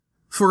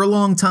For a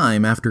long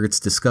time after its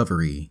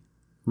discovery,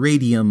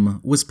 radium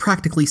was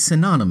practically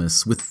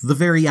synonymous with the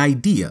very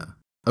idea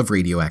of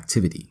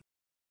radioactivity.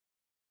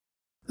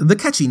 The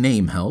catchy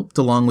name helped,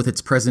 along with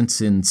its presence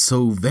in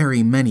so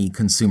very many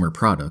consumer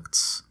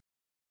products.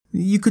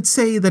 You could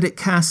say that it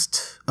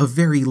cast a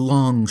very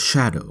long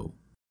shadow,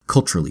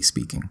 culturally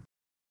speaking.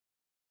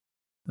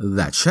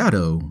 That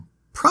shadow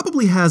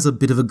probably has a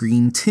bit of a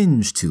green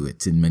tinge to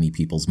it in many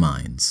people's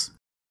minds.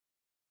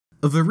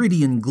 A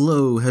viridian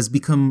glow has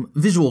become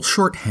visual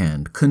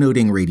shorthand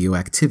connoting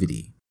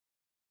radioactivity.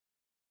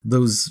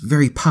 Those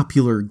very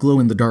popular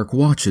glow-in-the-dark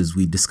watches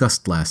we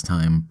discussed last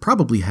time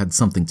probably had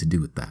something to do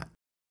with that.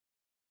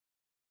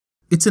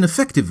 It's an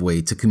effective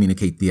way to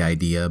communicate the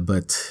idea,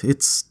 but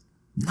it's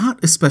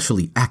not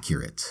especially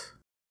accurate.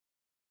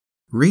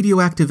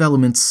 Radioactive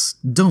elements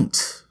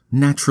don't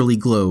naturally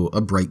glow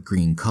a bright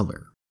green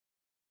color.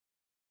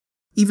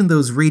 Even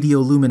those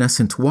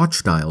radioluminescent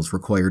watch dials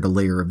required a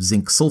layer of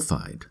zinc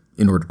sulfide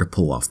in order to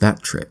pull off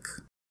that trick.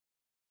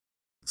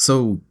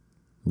 So,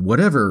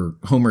 whatever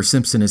Homer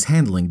Simpson is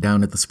handling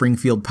down at the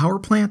Springfield power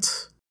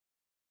plant,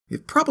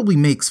 it probably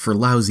makes for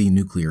lousy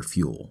nuclear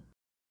fuel.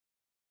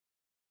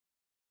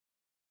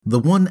 The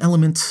one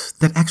element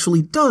that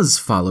actually does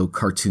follow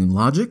cartoon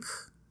logic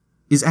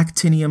is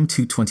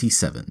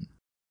Actinium-227.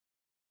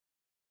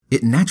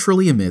 It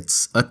naturally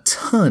emits a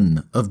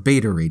ton of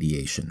beta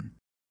radiation,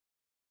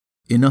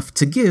 enough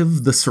to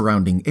give the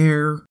surrounding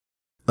air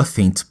a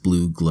faint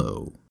blue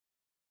glow.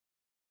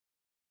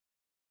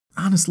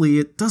 Honestly,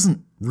 it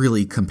doesn't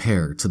really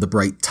compare to the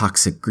bright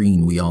toxic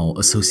green we all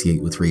associate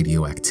with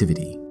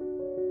radioactivity.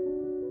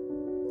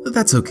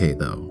 That's okay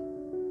though.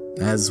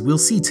 As we'll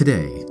see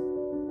today,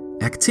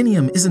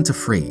 actinium isn't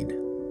afraid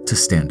to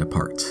stand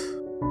apart.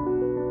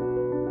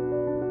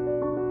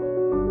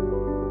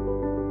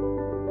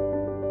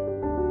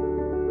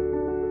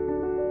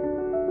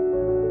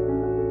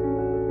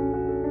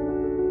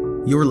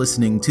 You're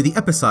listening to the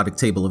Episodic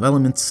Table of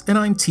Elements, and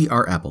I'm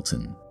T.R.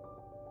 Appleton.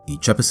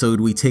 Each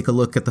episode, we take a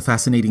look at the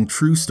fascinating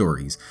true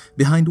stories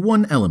behind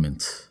one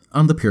element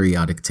on the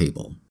periodic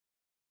table.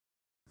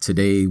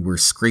 Today, we're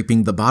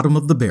scraping the bottom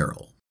of the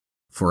barrel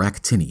for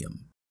actinium.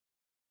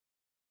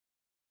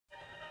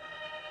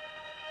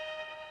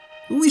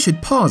 We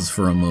should pause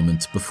for a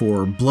moment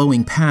before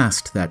blowing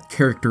past that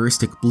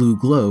characteristic blue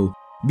glow,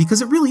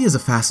 because it really is a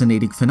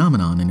fascinating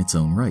phenomenon in its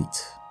own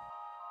right.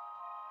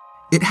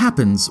 It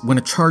happens when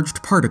a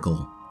charged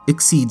particle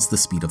exceeds the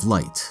speed of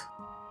light.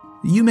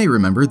 You may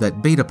remember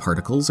that beta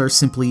particles are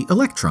simply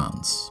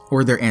electrons,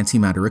 or their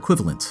antimatter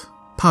equivalent,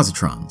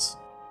 positrons.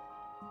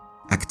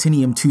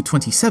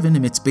 Actinium-227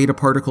 emits beta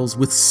particles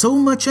with so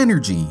much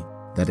energy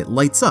that it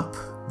lights up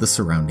the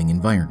surrounding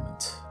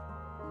environment.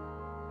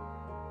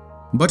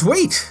 But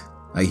wait,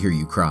 I hear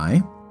you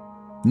cry.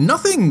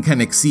 Nothing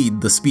can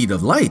exceed the speed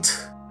of light.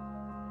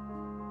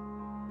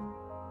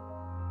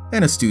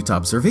 An astute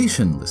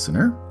observation,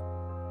 listener.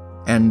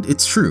 And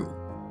it's true.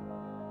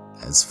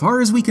 As far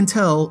as we can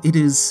tell, it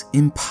is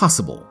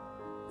impossible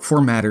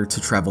for matter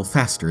to travel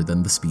faster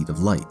than the speed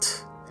of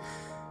light.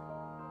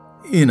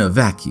 In a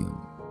vacuum.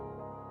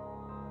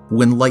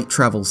 When light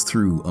travels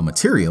through a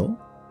material,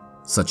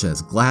 such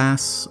as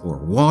glass or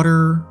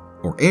water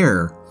or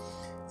air,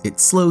 it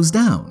slows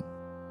down,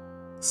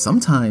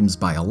 sometimes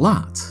by a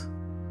lot.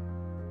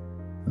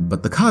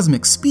 But the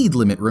cosmic speed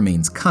limit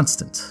remains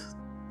constant.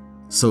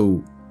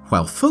 So,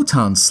 while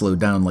photons slow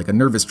down like a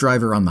nervous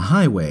driver on the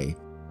highway,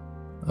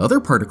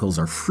 other particles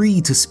are free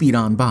to speed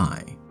on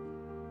by.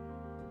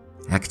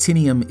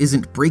 Actinium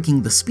isn't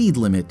breaking the speed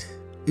limit,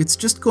 it's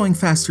just going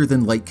faster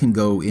than light can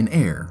go in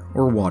air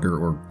or water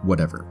or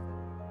whatever.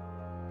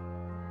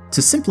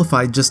 To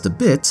simplify just a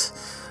bit,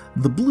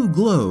 the blue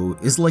glow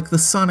is like the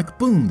sonic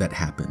boom that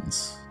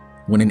happens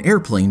when an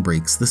airplane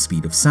breaks the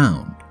speed of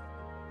sound.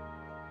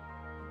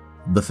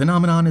 The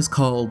phenomenon is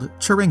called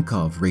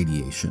Cherenkov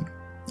radiation,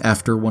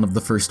 after one of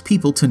the first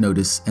people to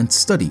notice and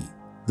study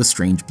the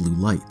strange blue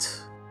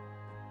light.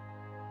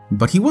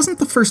 But he wasn't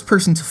the first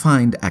person to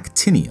find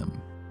actinium.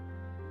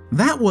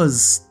 That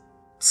was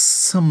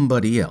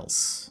somebody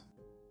else.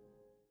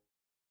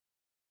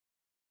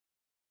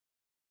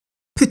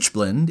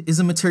 Pitchblende is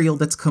a material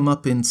that's come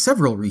up in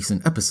several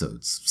recent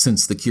episodes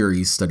since the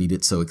Curies studied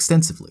it so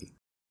extensively.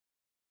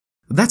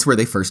 That's where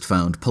they first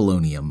found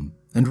polonium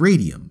and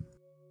radium.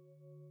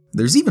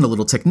 There's even a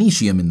little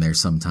technetium in there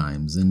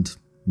sometimes, and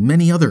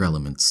many other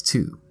elements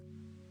too.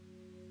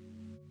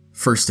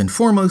 First and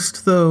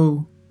foremost,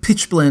 though,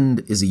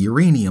 pitchblende is a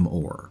uranium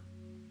ore.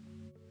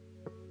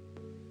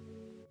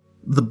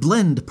 The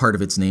blend part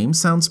of its name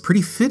sounds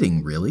pretty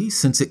fitting, really,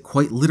 since it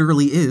quite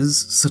literally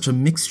is such a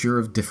mixture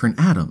of different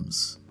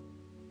atoms.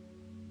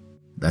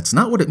 That's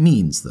not what it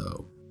means,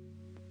 though.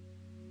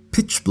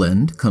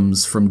 Pitchblende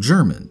comes from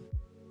German,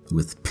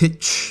 with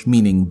pitch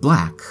meaning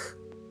black,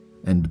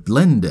 and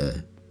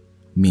blende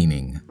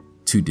meaning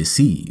to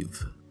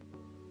deceive.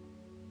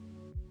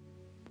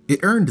 It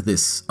earned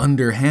this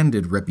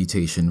underhanded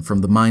reputation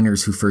from the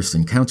miners who first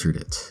encountered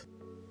it.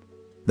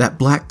 That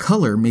black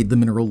color made the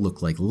mineral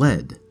look like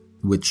lead,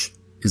 which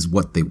is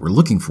what they were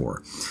looking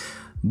for,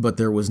 but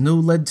there was no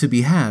lead to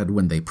be had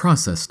when they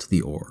processed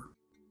the ore.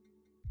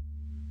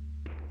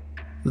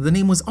 The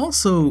name was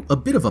also a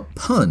bit of a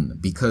pun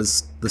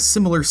because the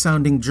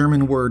similar-sounding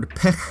German word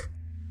Pech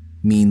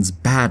means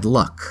bad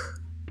luck.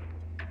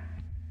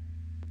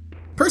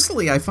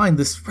 Personally, I find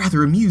this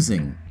rather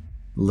amusing,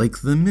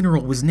 like the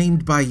mineral was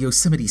named by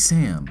Yosemite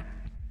Sam.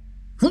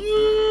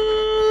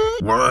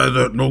 Why,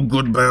 that no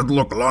good bad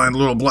luck lying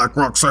little black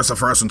rock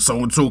sassafras and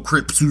so-and-so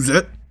crepe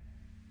Suzette?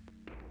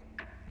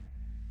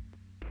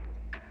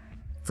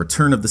 For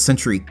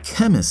turn-of-the-century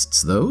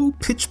chemists, though,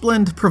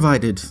 Pitchblende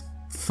provided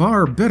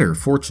far better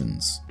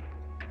fortunes.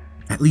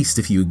 At least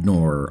if you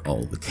ignore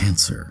all the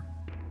cancer.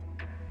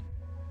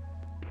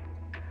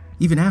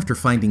 Even after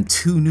finding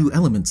 2 new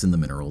elements in the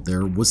mineral,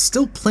 there was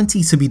still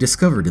plenty to be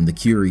discovered in the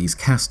Curie's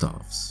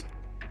cast-offs.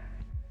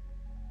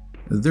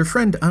 Their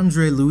friend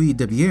André-Louis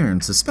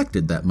Debierne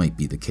suspected that might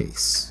be the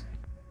case.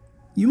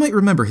 You might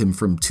remember him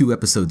from 2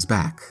 episodes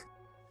back.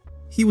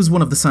 He was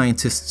one of the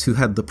scientists who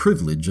had the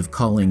privilege of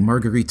calling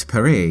Marguerite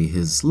Perret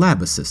his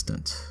lab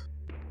assistant.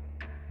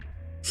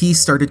 He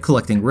started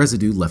collecting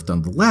residue left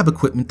on the lab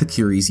equipment the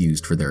Curies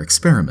used for their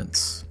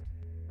experiments.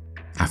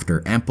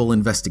 After ample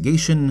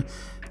investigation,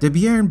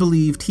 Debierne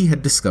believed he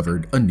had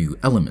discovered a new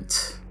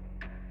element.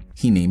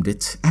 He named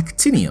it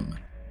Actinium,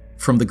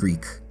 from the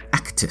Greek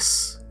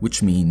actis,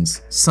 which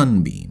means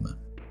sunbeam,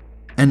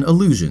 an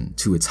allusion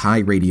to its high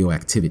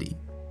radioactivity.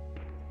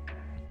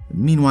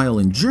 Meanwhile,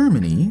 in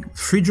Germany,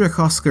 Friedrich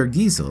Oskar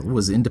Giesel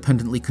was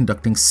independently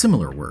conducting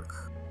similar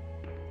work.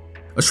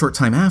 A short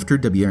time after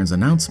Debierne's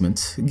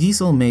announcement,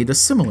 Giesel made a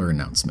similar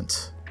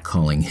announcement,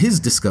 calling his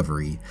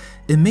discovery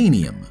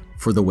emanium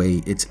for the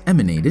way it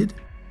emanated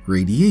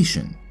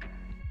radiation.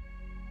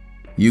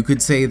 You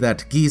could say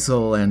that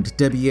Giesel and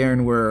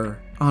Debierne were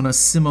on a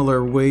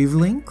similar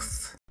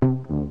wavelength?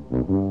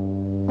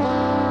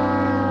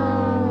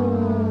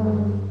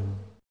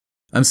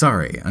 I'm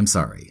sorry.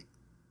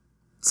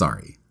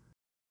 Sorry.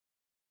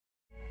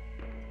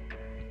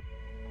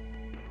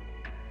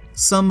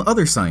 Some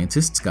other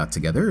scientists got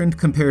together and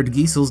compared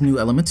Giesel's new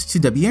element to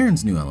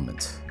Debierne's new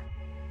element.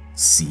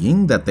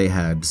 Seeing that they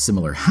had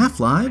similar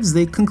half-lives,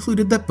 they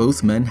concluded that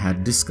both men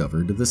had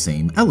discovered the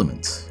same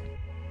element.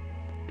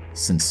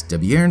 Since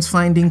Debierne's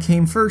finding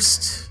came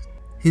first,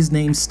 his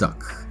name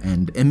stuck,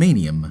 and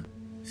emanium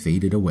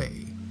faded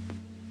away.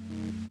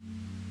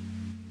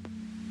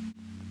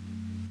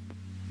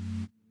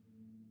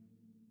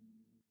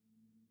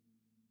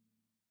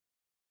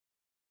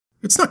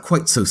 It's not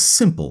quite so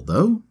simple,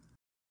 though.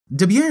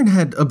 Debierne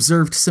had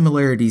observed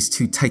similarities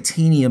to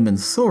titanium and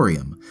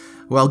thorium,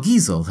 while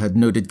Giesel had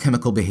noted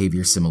chemical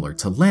behavior similar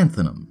to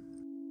lanthanum.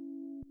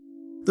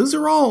 Those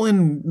are all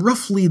in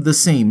roughly the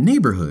same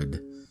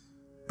neighborhood,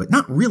 but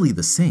not really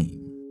the same.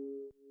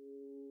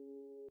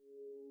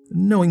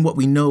 Knowing what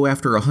we know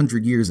after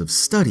 100 years of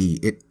study,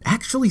 it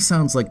actually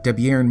sounds like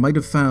Debierne might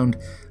have found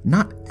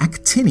not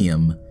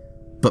actinium,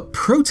 but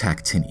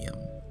protactinium,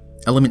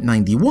 element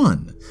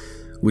 91,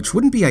 which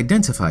wouldn't be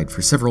identified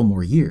for several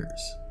more years.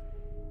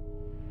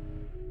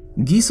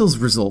 Giesel's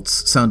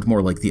results sound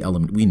more like the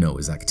element we know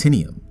as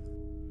actinium.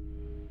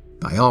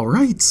 By all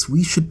rights,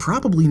 we should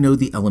probably know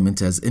the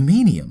element as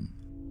emanium.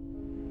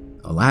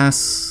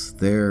 Alas,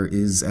 there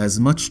is as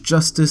much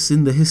justice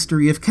in the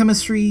history of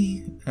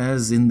chemistry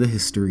as in the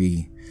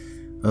history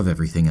of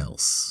everything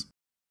else.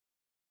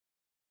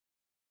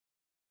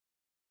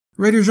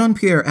 Writer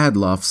Jean-Pierre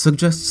Adloff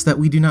suggests that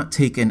we do not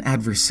take an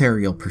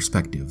adversarial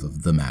perspective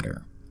of the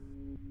matter.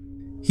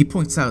 He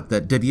points out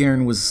that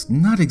Debierne was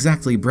not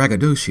exactly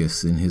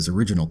braggadocious in his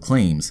original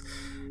claims,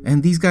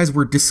 and these guys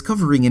were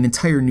discovering an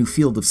entire new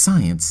field of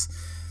science.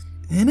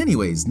 And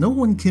anyways, no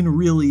one can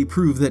really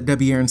prove that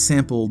Debierne's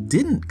sample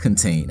didn't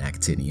contain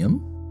actinium.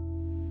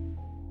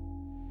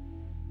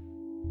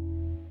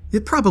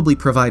 It probably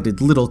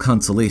provided little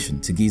consolation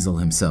to Giesel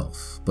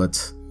himself,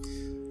 but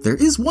there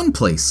is one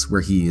place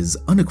where he is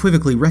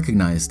unequivocally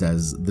recognized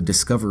as the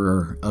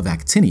discoverer of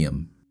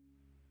actinium: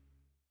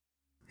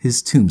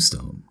 his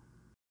tombstone.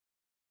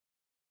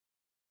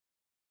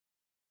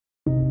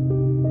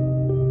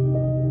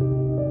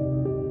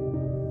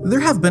 There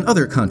have been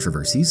other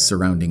controversies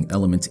surrounding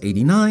element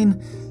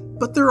 89,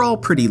 but they're all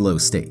pretty low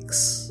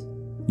stakes.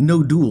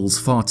 No duels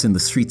fought in the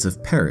streets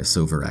of Paris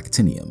over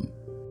actinium.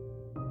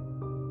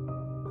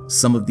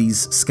 Some of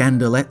these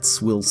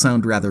scandalettes will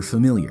sound rather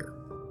familiar.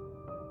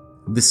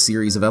 This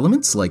series of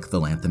elements, like the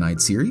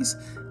lanthanide series,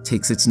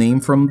 takes its name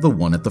from the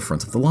one at the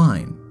front of the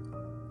line.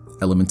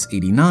 Elements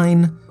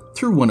 89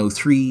 through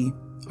 103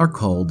 are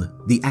called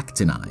the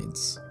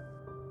actinides.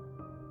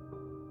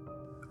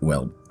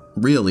 Well,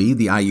 really,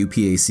 the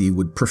IUPAC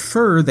would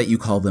prefer that you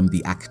call them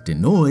the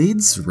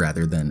actinoids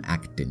rather than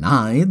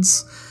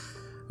actinides.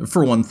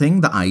 For one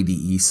thing, the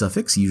IDE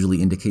suffix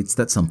usually indicates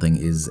that something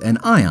is an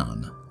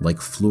ion, like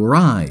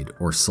fluoride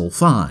or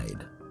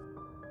sulfide.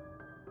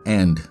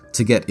 And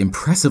to get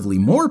impressively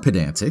more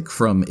pedantic,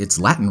 from its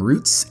Latin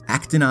roots,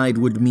 actinide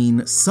would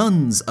mean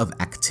sons of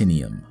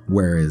actinium,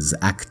 whereas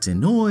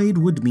actinoid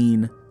would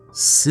mean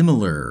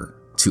similar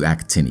to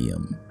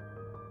actinium.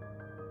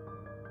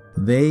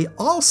 They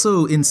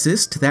also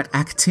insist that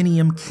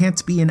actinium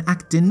can't be an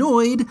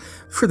actinoid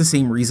for the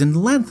same reason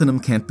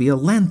lanthanum can't be a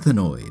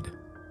lanthanoid.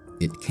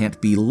 It can't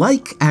be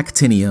like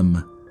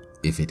actinium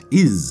if it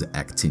is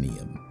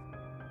actinium.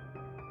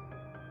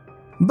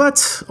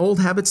 But old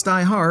habits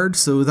die hard,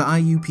 so the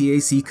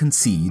IUPAC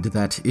concede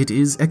that it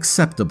is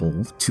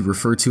acceptable to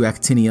refer to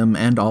actinium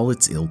and all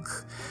its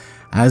ilk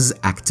as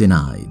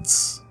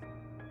actinides.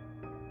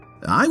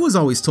 I was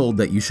always told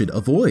that you should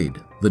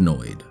avoid the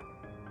noid,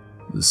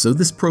 so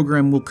this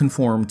program will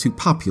conform to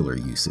popular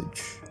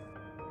usage.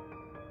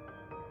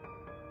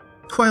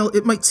 While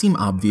it might seem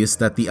obvious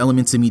that the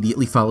elements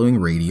immediately following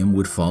radium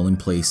would fall in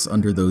place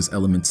under those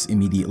elements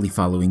immediately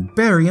following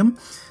barium,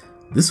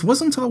 this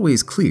wasn't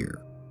always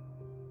clear.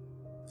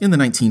 In the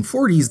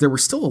 1940s, there were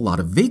still a lot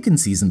of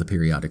vacancies in the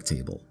periodic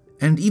table,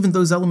 and even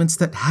those elements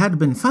that had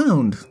been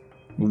found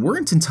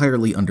weren't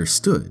entirely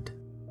understood.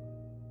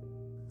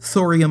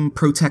 Thorium,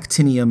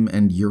 protactinium,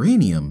 and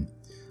uranium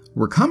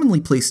were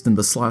commonly placed in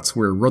the slots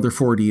where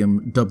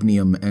rutherfordium,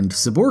 dubnium, and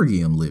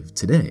seborgium live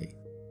today.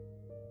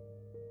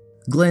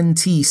 Glenn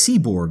T.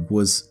 Seaborg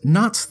was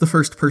not the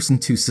first person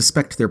to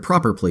suspect their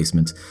proper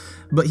placement,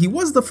 but he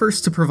was the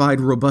first to provide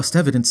robust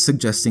evidence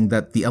suggesting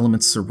that the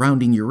elements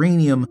surrounding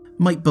uranium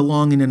might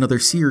belong in another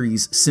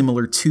series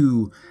similar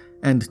to,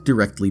 and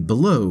directly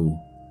below,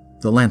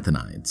 the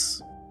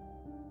lanthanides.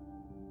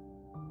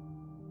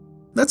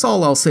 That's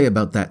all I'll say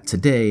about that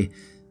today,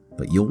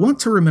 but you'll want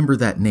to remember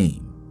that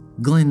name,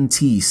 Glenn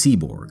T.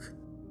 Seaborg,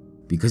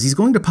 because he's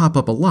going to pop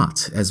up a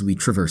lot as we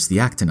traverse the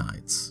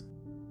actinides.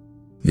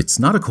 It's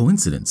not a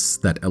coincidence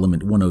that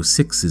element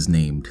 106 is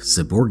named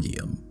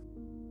seborgium.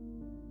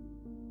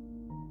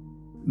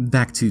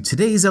 Back to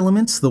today's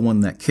element, the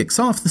one that kicks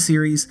off the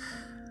series,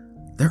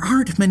 there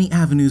aren't many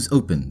avenues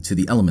open to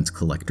the element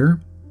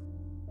collector.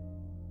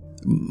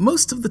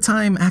 Most of the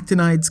time,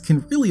 actinides can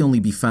really only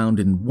be found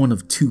in one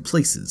of two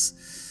places: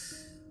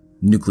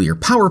 nuclear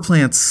power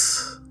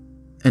plants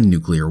and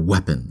nuclear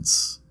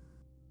weapons.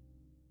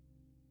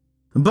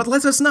 But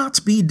let us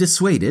not be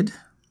dissuaded.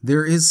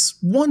 There is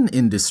one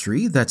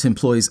industry that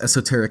employs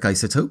esoteric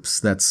isotopes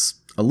that's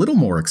a little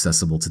more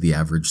accessible to the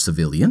average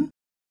civilian: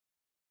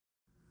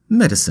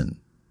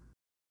 medicine.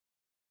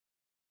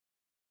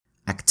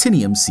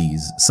 Actinium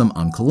sees some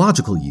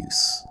oncological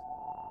use.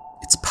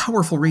 Its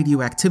powerful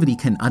radioactivity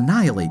can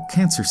annihilate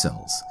cancer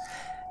cells,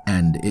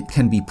 and it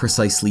can be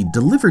precisely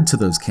delivered to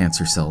those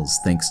cancer cells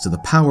thanks to the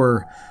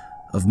power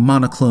of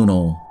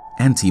monoclonal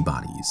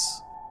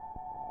antibodies.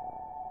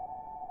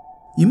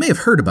 You may have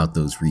heard about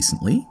those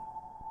recently.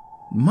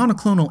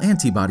 Monoclonal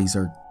antibodies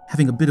are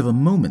having a bit of a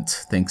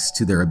moment thanks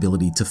to their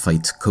ability to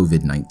fight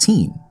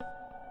COVID-19.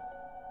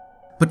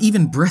 But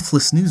even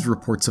breathless news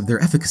reports of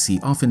their efficacy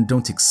often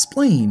don't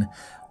explain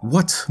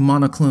what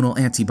monoclonal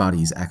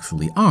antibodies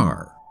actually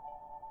are.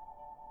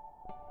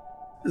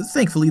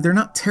 Thankfully, they're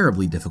not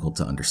terribly difficult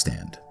to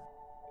understand.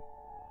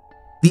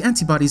 The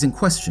antibodies in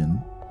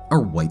question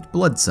are white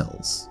blood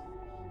cells.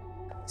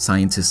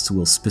 Scientists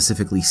will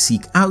specifically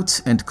seek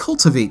out and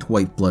cultivate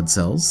white blood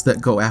cells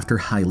that go after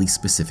highly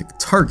specific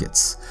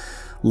targets,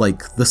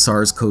 like the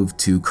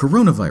SARS-CoV-2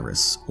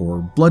 coronavirus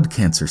or blood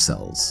cancer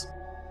cells.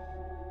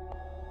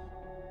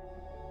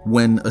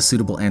 When a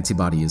suitable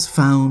antibody is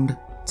found,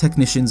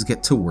 technicians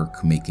get to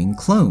work making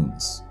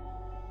clones.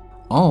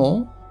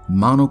 All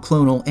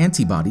monoclonal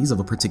antibodies of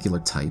a particular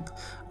type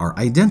are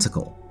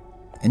identical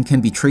and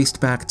can be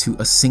traced back to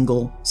a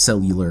single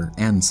cellular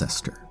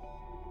ancestor.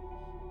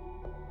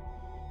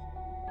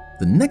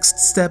 The next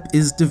step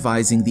is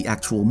devising the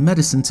actual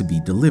medicine to be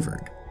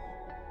delivered.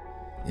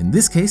 In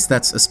this case,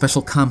 that's a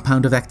special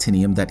compound of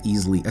actinium that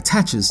easily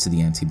attaches to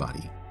the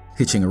antibody,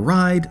 hitching a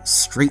ride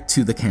straight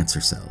to the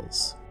cancer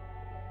cells.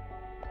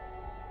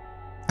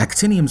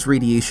 Actinium's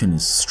radiation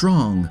is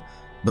strong,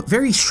 but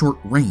very short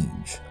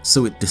range,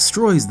 so it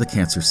destroys the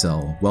cancer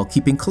cell while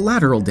keeping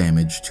collateral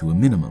damage to a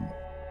minimum.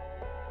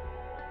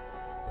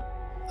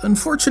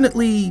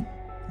 Unfortunately,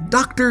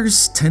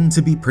 doctors tend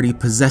to be pretty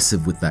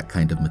possessive with that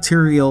kind of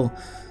material,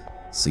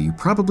 so you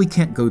probably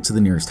can't go to the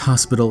nearest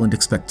hospital and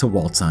expect to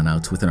waltz on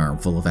out with an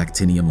armful of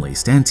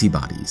actinium-laced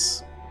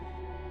antibodies.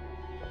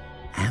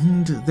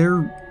 And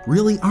there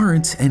really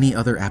aren't any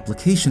other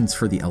applications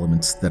for the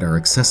elements that are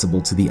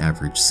accessible to the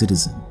average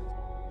citizen.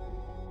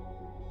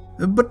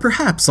 But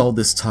perhaps all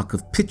this talk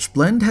of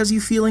pitchblende has you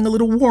feeling a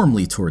little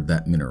warmly toward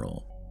that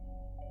mineral.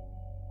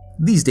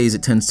 These days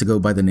it tends to go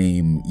by the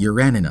name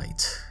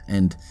uraninite,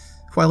 and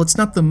while it's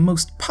not the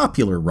most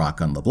popular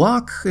rock on the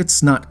block,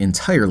 it's not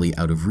entirely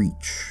out of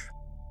reach.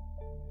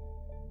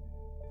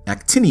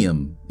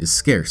 Actinium is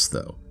scarce,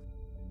 though.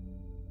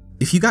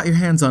 If you got your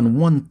hands on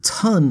 1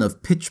 ton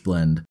of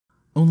pitchblende,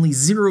 only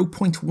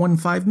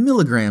 0.15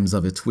 milligrams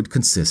of it would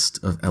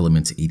consist of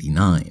element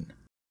 89.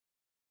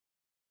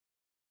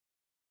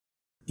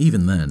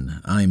 Even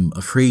then, I'm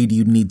afraid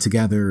you'd need to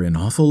gather an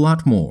awful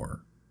lot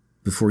more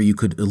before you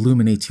could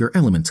illuminate your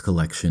element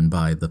collection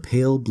by the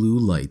pale blue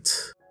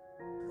light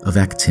of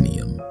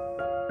actinium.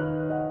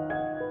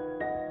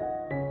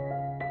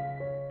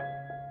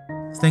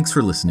 Thanks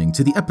for listening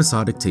to the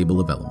Episodic Table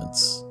of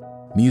Elements.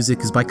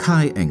 Music is by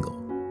Kai Engel.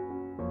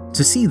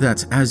 To see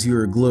that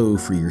Azure glow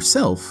for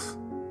yourself,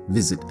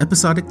 visit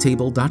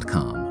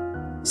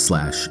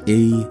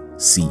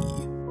episodictable.com/AC.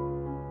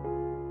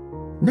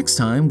 Next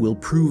time, we'll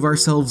prove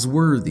ourselves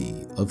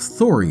worthy of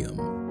thorium.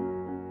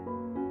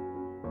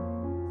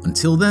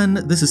 Until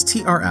then, this is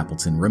T.R.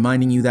 Appleton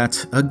reminding you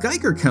that a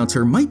Geiger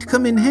counter might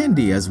come in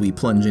handy as we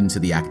plunge into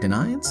the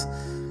actinides,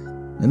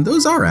 and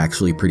those are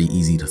actually pretty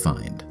easy to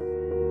find.